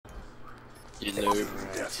You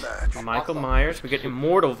noob. Michael Myers. We get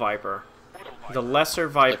Immortal Viper. The lesser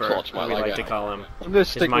Viper, as we like to call him. I'm gonna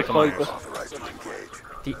stick with Michael Myers. Viper.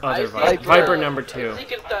 The other Viper. Viper number 2.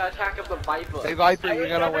 Hey Viper, you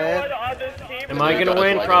gonna win? Am I gonna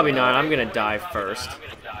win? Probably not. I'm gonna die first.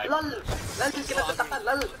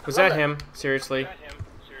 Was that him? Seriously?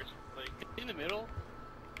 In the middle?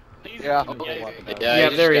 Yeah. Yeah,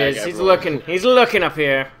 there he is. He's looking. He's looking up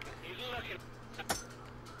here.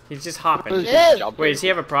 He's just hopping. Wait, does he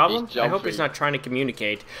have a problem? I hope he's not trying to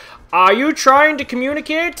communicate. Are you trying to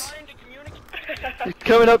communicate? He's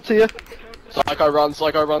coming up to you. Psycho run,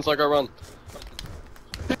 psycho run, psycho run.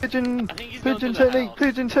 Pigeon technique,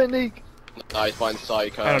 pigeon technique. No, he's behind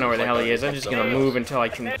psycho. I don't know where the hell he is. I'm just gonna move until I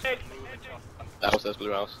can. That's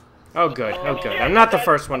blue house. Oh good, oh good. I'm not the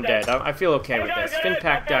first one dead. I feel okay with this.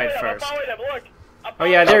 Finpack died first. Oh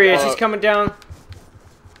yeah, there he is. He's coming down.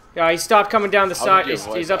 Yeah, he stopped coming down the side.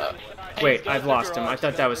 He's up. Wait, I've lost him. I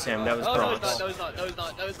thought that was him. That was Bronx.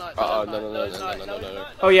 Oh no.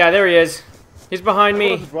 Oh yeah, there he is. He's behind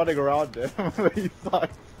me. He's running around him. He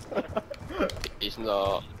sucks. He's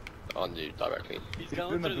not on you directly. He's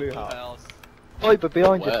in the blue house. Viper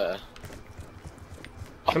behind you. Where?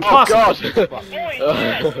 Impossible.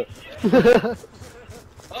 Oh god!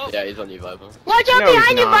 Yeah, he's on you, Viper. Watch out No, behind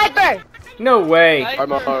he's you, not. Viper! No way.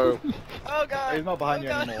 Romo. Oh god! He's not behind you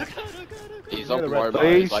anymore. He's on Near the red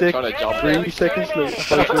Romo. He's like trying to jump. 3 seconds left. He's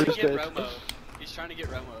trying Viper to is get dead. Romo. He's trying to get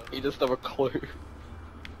Romo. He doesn't have a clue.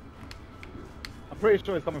 I'm pretty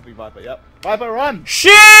sure he's coming for you, Viper. Yep. Viper, run!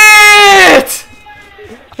 Shit!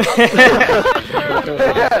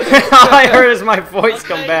 All I heard is my voice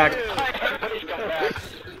come back.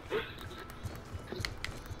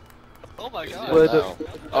 Oh my god. Word of,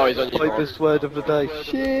 Oh, he's on you. Viper's word of the day.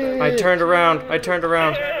 Shit. I turned around. I turned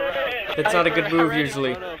around. That's not a good move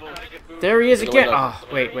usually. There he is again. Oh,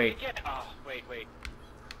 wait.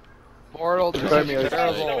 Immortal, Romeo.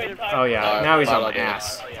 Oh yeah, now he's on my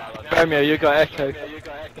ass. Romeo, you got Echo.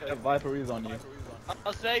 Yeah, Viper is on you.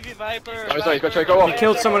 I'll save you, Viper! Oh, he's on you. Go try to go He off.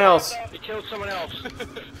 killed someone else.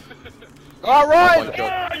 Alright!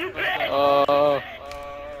 Oh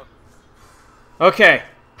Okay.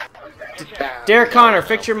 Derek Connor,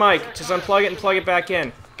 fix your mic. Just unplug it and plug it back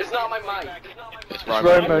in. It's It's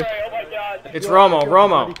Romo. Romo. It's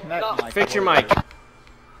Romo. Fix your mic.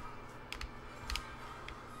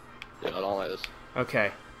 Yeah, I don't like this.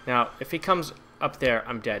 Okay. Now, if he comes up there,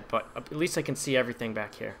 I'm dead. But at least I can see everything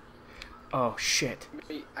back here. Oh shit.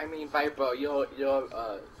 I mean, Viper, you're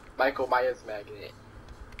Michael Myers magnet.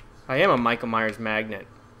 I am a Michael Myers magnet.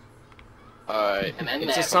 Alright.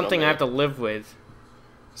 It's just something I have to live with.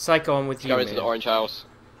 Psycho, I'm with you, Go into the man. orange house.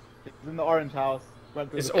 He's in the orange house.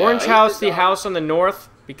 Is Orange House the house on the north?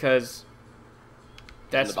 Because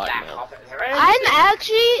that's In the back now.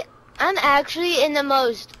 I'm actually in the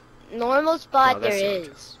most normal spot Oh, there that's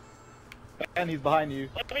is. And he's behind you.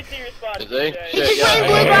 Is he? He's Shit, just playing yeah.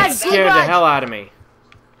 blue it rod, blue scared the rod. hell out of me.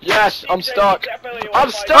 Yes, I'm stuck. I'm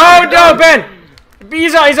stuck. Oh no, Ben!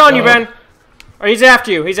 He's on you, Ben. Or he's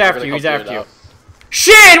after you. He's after you. He's after you.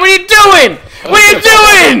 Shit! What are you doing? What are you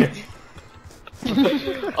doing?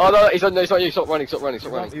 Oh no, he's on you. Stop running. He's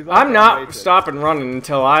on I'm not rated. stopping running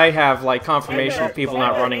until I have like confirmation of people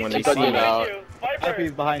not running when they see me. Viper,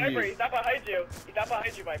 he's behind you. He's not behind you. He's not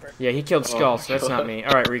behind you, Viper. Yeah, he killed Skull, so that's not me.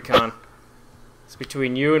 All right, Recon. It's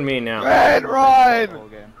between you and me now. Run! Whole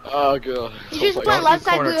game. Oh god. You just Don't put Don't left you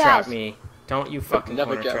side corner blue trap house. me. Don't you fucking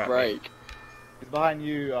never corner get trap me. break. He's behind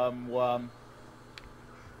you,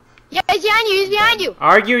 Yeah, he's behind you, he's behind you.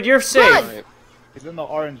 Argued, you're safe. Right. he's in the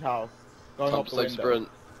orange house. Going up Top the six window. sprint.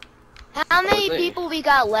 How many What's it? people we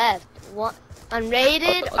got left? One,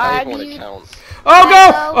 unrated, I don't even want to argued, count. Oh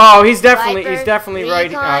go! Psycho, Oh, he's definitely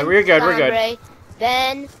Viper, right. Recon, We're good. We're good. Sombre,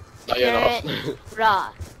 Ben, No, you're not. Garrett, Raw.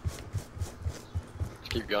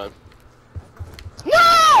 Keep going. No!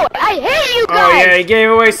 I hate you Oh guys! yeah, he gave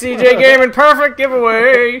away CJ Gaming. Perfect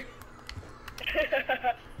giveaway.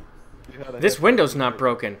 This window's not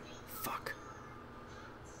broken. Fuck.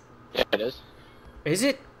 Yeah, it is. Is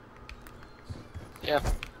it? Yeah.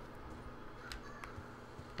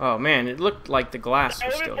 Oh man, it looked like the glass It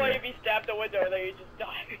was would be still funny here. if he stabbed the window and then you just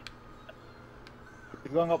died.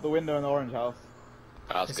 He's going up the window in the orange house.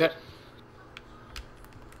 That's Is good. that?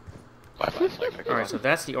 Bye. All right, so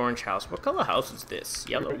that's the orange house. What color house is this?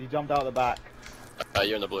 Yellow. He jumped out the back.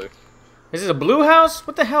 You're in the blue. Is this a blue house?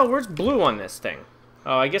 What the hell? Where's blue on this thing?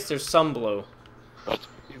 Oh, I guess there's some blue.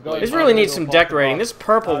 He's going This up really the needs middle, some past the decorating. box. This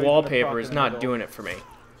purple Oh, he's in the wallpaper truck is in the not middle. doing it for me.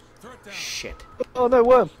 Shit. Oh no,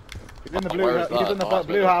 worm. He's in the blue. Where is He's in the that?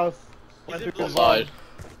 blue house. He's Went in through blue the Side.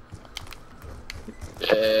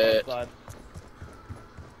 Yeah. side.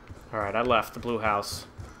 Alright, I left the blue house.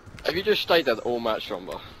 Have you just stayed there all match,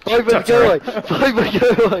 Sombre? Viper, go away! Viper,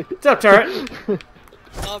 go away! What's up, turret?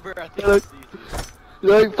 Sombre, I think Hello. it's easy.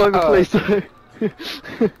 No, Viper, please don't.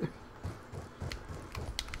 He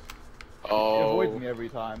avoids Oh. me every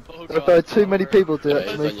time. Oh, I've God, had too many Sombre. people do Yeah, it to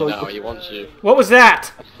he's me, on you now, Viper. he wants you. What was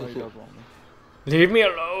that? So he does want me. Leave me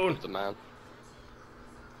alone. The man.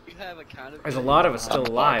 You have a kind of. There's a lot of us still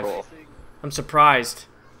alive. Parkour. I'm surprised.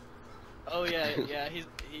 Oh yeah, yeah. He's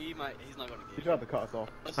not gonna You get should have to cut us off.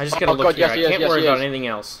 I just Oh, gotta look God, here. yes, I yes, can't yes, worry yes. about anything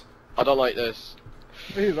else. I don't like this.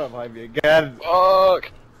 Please don't behind me again.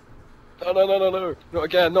 Fuck! No, no, no, no, no. Not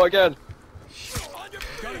again, not again.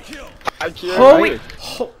 Thank you. Holy,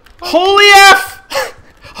 holy F!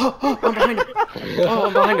 Oh, I'm behind him. Oh,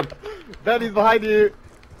 I'm behind him. Daddy's behind you.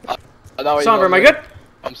 I know he's Sombre, on am I me. good?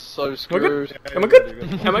 I'm so Am I screwed. good? Am I good?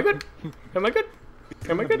 Am I good? Am I good?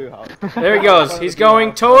 Am I In the blue good? house. There he goes. He's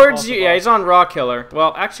going towards you. Yeah, he's on Raw Killer.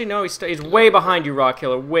 Well, actually, no. He's way behind you, Raw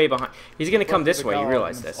Killer. Way behind. He's gonna come this way. You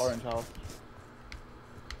realize this? Orange house.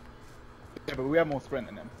 Yeah, but we have more sprint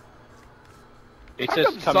than him. It's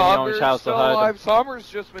just coming in the orange house to hide him. Somber's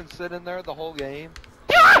just been sitting there the whole game.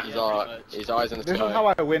 His eyes in the This is sky. how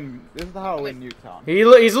I win. This is how I win Nuketown.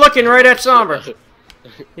 He's looking right at Sombre.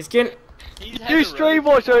 He's getting. You stream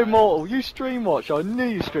watch Immortal. You stream watch. I knew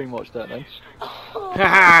you stream watched that then.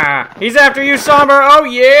 Haha! He's after you, Sombre. Oh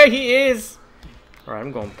yeah, he is. All right,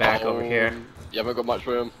 I'm going back over here. You haven't got much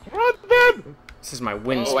room. Run then! This is my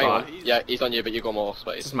win Oh, wait. spot. Yeah, he's on you, but you got more This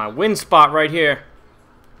space. is my win spot right here.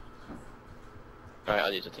 Alright, I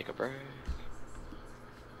need to take a break.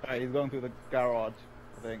 Alright, he's going through the garage,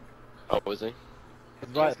 I think. Oh, was he?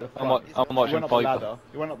 He's right at the I'm front. I'm he watching went up the Viper. ladder.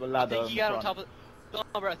 He went up the I ladder. think he in got on front. top of.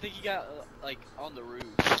 Sombre, I think he got like on the roof.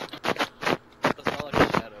 That's not like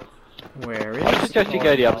a shadow. Where I is? suggest you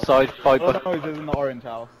go the other side, Oh Viper. no, he's in the orange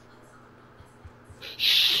house.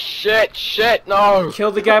 Shit, shit, no!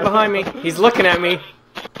 Killed the guy behind me. He's looking at me.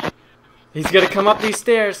 He's gonna come up these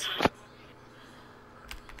stairs.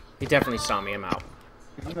 He definitely saw me. I'm out.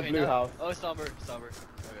 He's in the Okay, blue now- house. Oh, Sombre. Okay,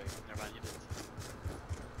 never mind. You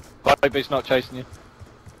did. Viper's not chasing you.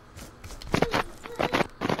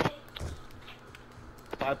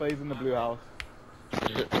 Viper, he's in the blue house.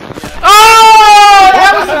 Oh!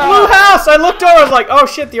 That was the blue house! I looked over, I was like, oh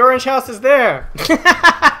shit, the orange house is there!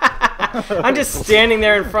 I'm just standing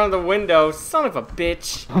there in front of the window. Son of a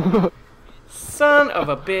bitch. Son of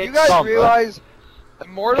a bitch. You guys Sombre. realize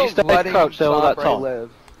Immortal's stay letting crouched there all that Sombre time.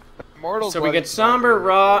 live. Immortal's So we letting get Sombre, live.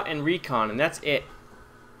 Raw, and Recon, and that's it.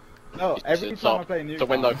 No, every It's time I up. play Nuketown, The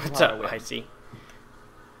window. this is What's how I up? win. I see.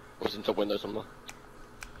 Was in top window somewhere.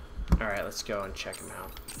 Alright, let's go and check him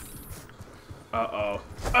out. Uh-oh.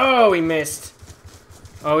 Oh, he missed.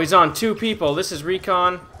 Oh, he's on two people. This is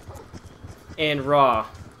Recon and Raw.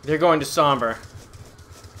 They're going to Sombre.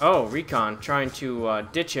 Oh, Recon trying to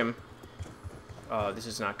ditch him. Oh, this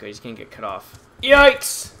is not good. He's going to get cut off.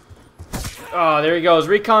 Yikes! Oh, there he goes.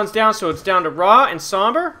 Recon's down, so it's down to Raw and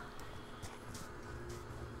Sombre.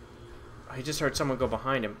 Oh, he just heard someone go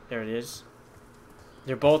behind him. There it is.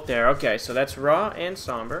 They're both there. Okay, so that's Raw and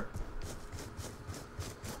Sombre.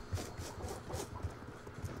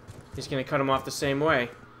 He's going to cut him off the same way.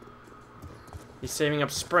 He's saving up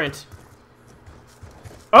sprint.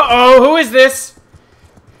 Uh-oh, who is this?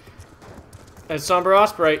 That's Sombre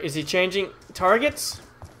Osprey. Is he changing targets?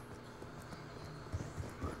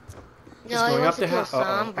 He's No, he going wants up to the kill house.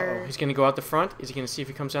 Uh-oh. Sombre. He's going to go out the front. Is he going to see if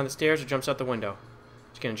he comes down the stairs or jumps out the window?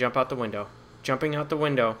 He's going to jump out the window. Jumping out the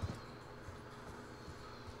window.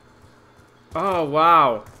 Oh,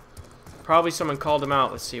 wow. Probably someone called him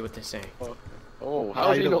out. Let's see what they say. Oh,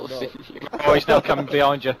 how did he not see you? Oh, he's still coming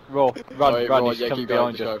behind you. Run, Alright, run, Raw, he's yeah, coming keep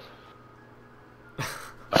going, behind keep you.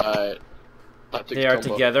 going. Alright. Tactics They are combo.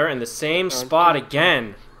 together in the same spot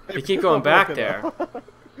again. They keep going back there.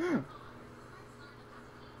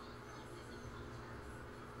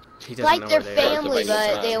 He doesn't Like know their where they are. family,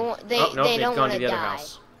 but they Oh, they Oh, no, they they've don't gone want to to the other die.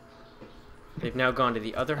 house. They've now gone to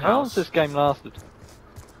the other How long's house. this game lasted?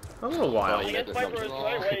 A little while. Oh, I guess Viper was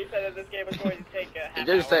right when he said that this game was going to take a He half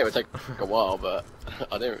did say it hour. would take a while, but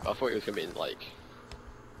I thought it was gonna be like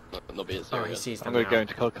not being Oh, he serious. sees I'm them gonna go now.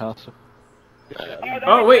 into Cold Castle.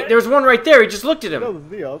 Oh, wait, there's one right there. He just looked at him.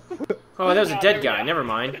 Doesn't see us. Oh, that was a dead guy. Never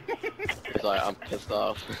mind. He's like, I'm pissed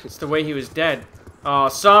off. It's the way he was dead. Oh,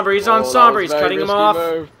 Sombre. He's on Oh, that Sombre. was He's a very cutting him risky off.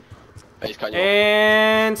 move. Oh, he's cutting you off.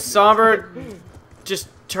 And Sombre just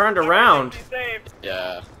turned around. He's saved.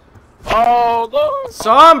 Yeah. Oh no!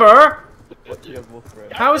 Sombre? You have more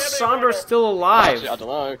sprint. How is Sombre still alive? Actually, I don't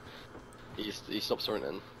know. He stopped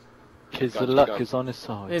sprinting. Because the Gotcha, luck gotcha. is on his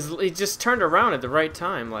side. He just turned around at the right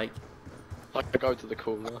time. Like, I can go to the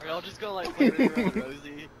corner. Are y'all just gonna like play this around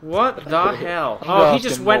Rosie? What the hell? I'm Oh, he asking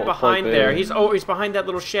just went Immortal behind for there. beer. He's behind that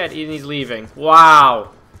little shed and he's leaving.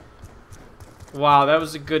 Wow. Wow, that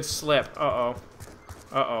was a good slip. Uh-oh.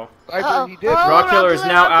 Uh-oh. Rock Killer is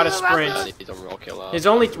now out of sprint. He's a rock killer. His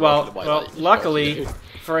only, well, luckily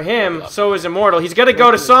for him, so is Immortal. He's gonna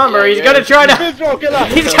go to Sombre. He's gonna try to.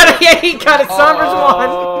 He's gonna. Yeah, he got it.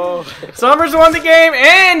 Sombre's won. Sombre's won the game,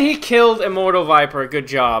 and he killed Immortal Viper. Good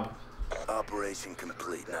job. Operation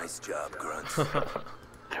complete. Nice job, Grunt.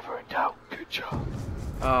 Never in doubt. Good job.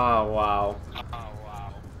 Oh wow. Oh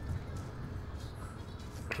wow.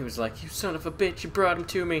 He was like, "You son of a bitch! You brought him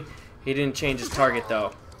to me." He didn't change his target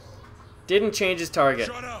though. Didn't change his target.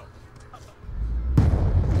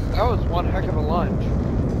 That was one heck of a lunch.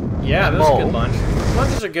 Yeah, that was a good lunch.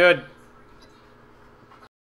 Lunches are good.